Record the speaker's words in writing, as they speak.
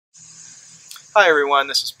Hi everyone,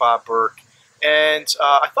 this is Bob Burke, and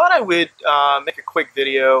I thought I would make a quick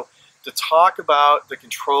video to talk about the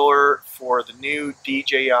controller for the new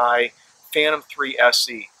DJI Phantom 3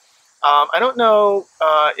 SE. I don't know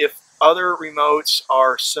if other remotes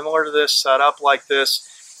are similar to this, set up like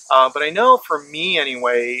this, but I know for me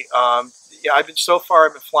anyway, yeah, I've been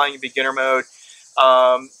flying in beginner mode,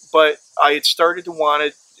 but I had started to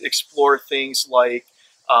want to explore things like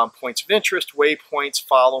points of interest, waypoints,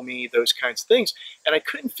 follow me, those kinds of things. And I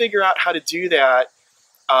couldn't figure out how to do that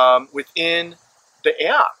within the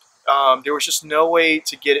app. There was just no way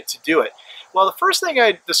to get it to do it. Well, the first thing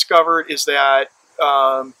I discovered is that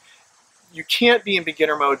you can't be in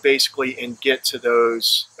beginner mode basically and get to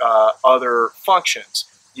those other functions.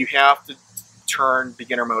 You have to turn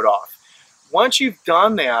beginner mode off. Once you've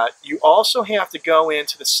done that, you also have to go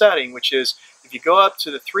into the setting, which is if you go up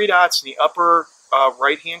to the three dots in the upper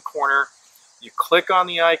right-hand corner, you click on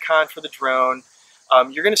the icon for the drone,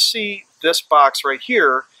 you're going to see this box right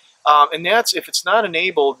here, and that's if it's not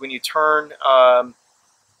enabled when you turn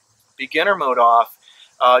beginner mode off,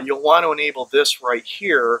 you'll want to enable this right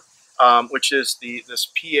here, which is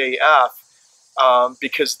this PAF,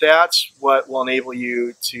 because that's what will enable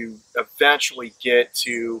you to eventually get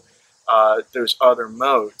to those other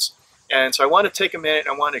modes. And so I want to take a minute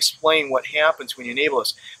and I want to explain what happens when you enable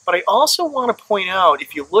this. But I also want to point out,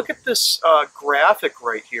 if you look at this graphic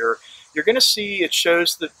right here, you're going to see it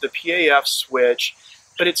shows the PAF switch,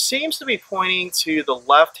 but it seems to be pointing to the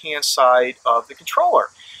left-hand side of the controller.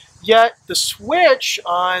 Yet the switch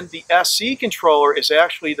on the SE controller is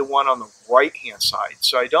actually the one on the right-hand side.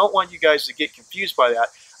 So I don't want you guys to get confused by that.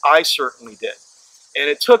 I certainly did. And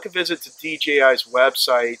it took a visit to DJI's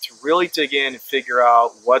website to really dig in and figure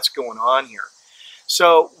out what's going on here.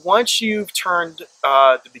 So once you've turned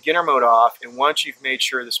the beginner mode off and once you've made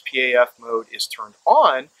sure this PAF mode is turned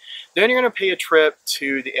on, then you're going to pay a trip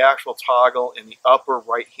to the actual toggle in the upper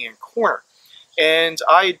right-hand corner. And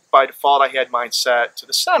by default, I had mine set to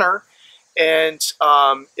the center. And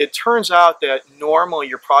it turns out that normally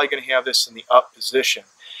you're probably going to have this in the up position.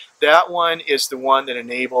 That one is the one that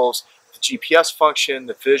enables GPS function,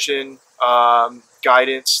 the vision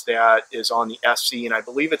guidance that is on the SE, and I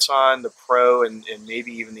believe it's on the Pro and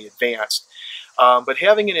maybe even the Advanced. But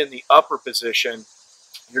having it in the upper position,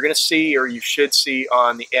 you're going to see, or you should see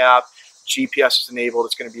on the app, GPS is enabled.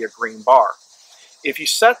 It's going to be a green bar. If you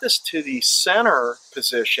set this to the center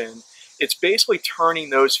position, it's basically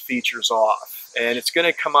turning those features off. And it's going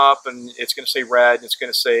to come up and it's going to say red, and it's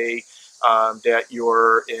going to say that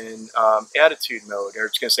you're in attitude mode, or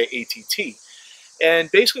it's going to say ATT.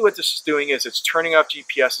 And basically what this is doing is it's turning off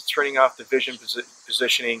GPS, it's turning off the vision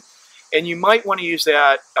positioning, and you might want to use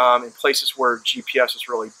that in places where GPS is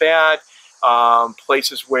really bad,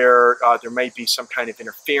 places where there might be some kind of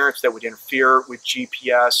interference that would interfere with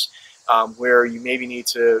GPS, where you maybe need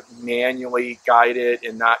to manually guide it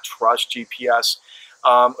and not trust GPS.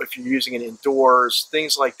 If you're using it indoors,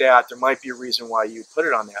 things like that, there might be a reason why you put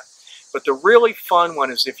it on that. But the really fun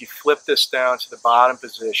one is if you flip this down to the bottom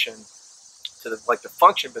position, to the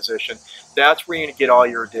function position, that's where you're going to get all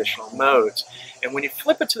your additional modes. And when you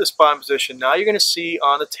flip it to this bottom position, now you're going to see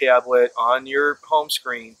on the tablet, on your home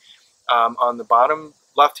screen, on the bottom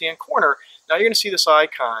left-hand corner, now you're going to see this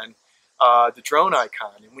icon, the drone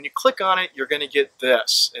icon. And when you click on it, you're going to get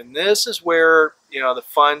this. And this is where, the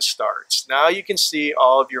fun starts. Now you can see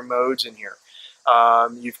all of your modes in here.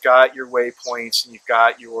 You've got your waypoints, and you've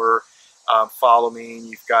got your follow me, and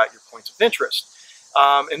you've got your points of interest.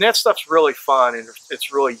 And that stuff's really fun, and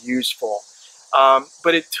it's really useful.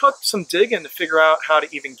 But it took some digging to figure out how to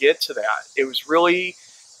even get to that. It was really,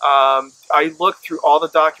 I looked through all the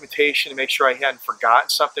documentation to make sure I hadn't forgotten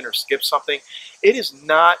something or skipped something. It is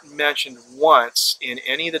not mentioned once in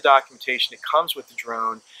any of the documentation that comes with the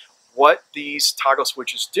drone what these toggle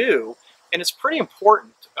switches do. And it's pretty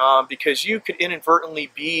important because you could inadvertently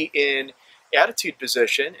be in attitude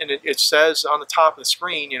position, and it says on the top of the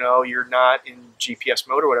screen, you're not in GPS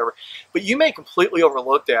mode or whatever, but you may completely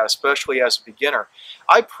overlook that, especially as a beginner.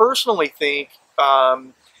 I personally think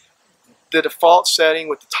the default setting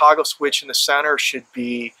with the toggle switch in the center should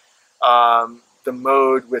be the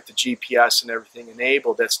mode with the GPS and everything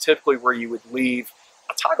enabled. That's typically where you would leave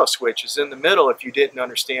a toggle switch, is in the middle if you didn't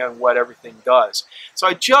understand what everything does. So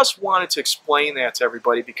I just wanted to explain that to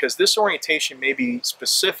everybody because this orientation may be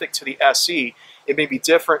specific to the SE. It may be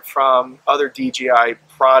different from other DJI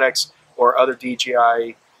products or other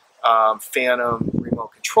DJI Phantom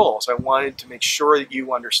remote controls. I wanted to make sure that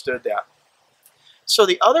you understood that. So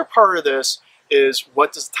the other part of this is,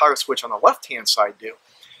 what does the toggle switch on the left-hand side do?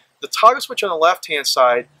 The toggle switch on the left-hand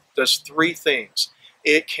side does three things.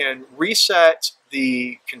 it can reset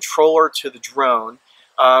the controller to the drone.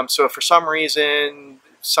 So if for some reason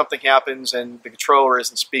something happens and the controller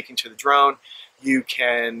isn't speaking to the drone, you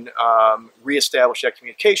can reestablish that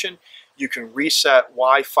communication. You can reset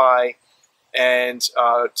Wi-Fi. And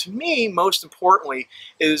to me, most importantly,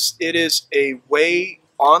 it is a way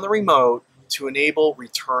on the remote to enable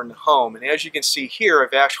return to home. And as you can see here,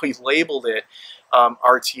 I've actually labeled it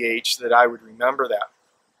RTH so that I would remember that.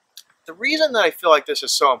 The reason that I feel like this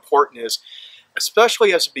is so important is,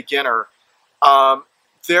 especially as a beginner,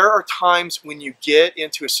 there are times when you get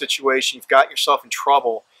into a situation, you've got yourself in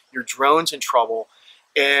trouble, your drone's in trouble,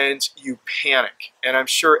 and you panic. And I'm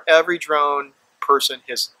sure every drone person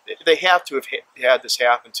they have to have had this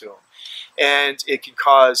happen to them. And it can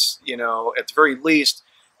cause, you know, at the very least,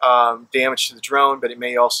 damage to the drone, but it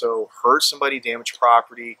may also hurt somebody, damage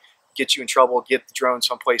property, get you in trouble, get the drone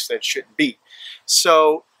someplace that it shouldn't be.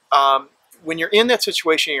 So when you're in that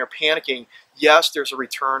situation and you're panicking, yes, there's a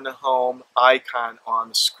return to home icon on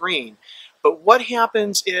the screen. But what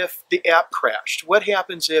happens if the app crashed? What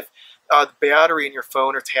happens if the battery in your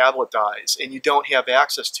phone or tablet dies and you don't have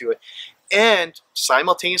access to it? And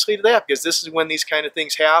simultaneously to that, because this is when these kind of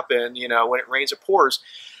things happen, you know, when it rains, it pours,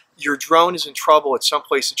 your drone is in trouble at some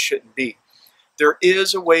place it shouldn't be. There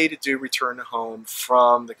is a way to do return to home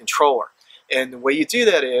from the controller. And the way you do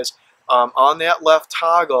that is, on that left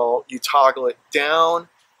toggle, you toggle it down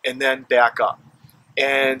and then back up.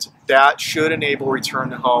 And that should enable return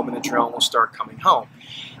to home, and the drone will start coming home.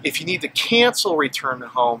 If you need to cancel return to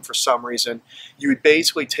home for some reason, you would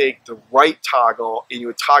basically take the right toggle and you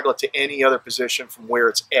would toggle it to any other position from where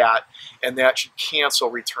it's at, and that should cancel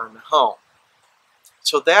return to home.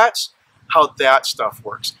 So that's how that stuff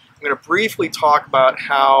works. I'm going to briefly talk about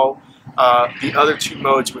how the other two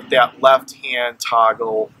modes with that left-hand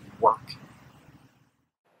toggle work.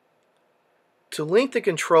 To link the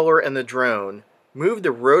controller and the drone, move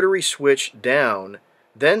the rotary switch down,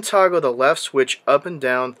 then toggle the left switch up and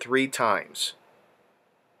down 3 times.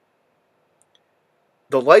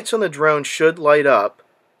 The lights on the drone should light up.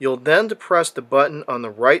 You'll then depress the button on the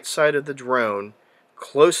right side of the drone,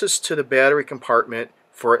 closest to the battery compartment,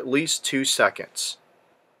 for at least 2 seconds.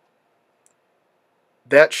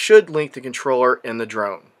 That should link the controller and the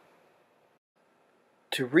drone.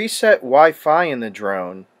 To reset Wi-Fi in the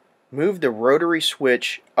drone, move the rotary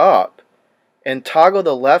switch up and toggle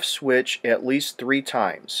the left switch at least 3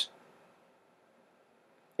 times.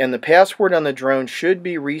 And the password on the drone should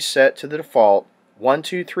be reset to the default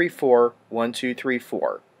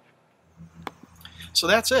 12341234. So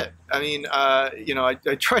that's it. I mean, you know, I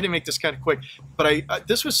tried to make this kind of quick, but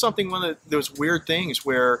this was one of those weird things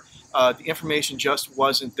where the information just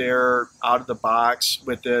wasn't there out of the box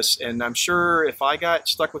with this. And I'm sure if I got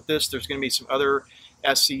stuck with this, there's going to be some other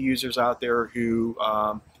SC users out there who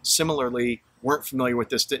similarly weren't familiar with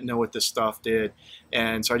this, didn't know what this stuff did.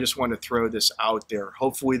 And so I just wanted to throw this out there.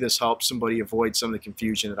 Hopefully this helps somebody avoid some of the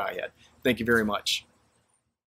confusion that I had. Thank you very much.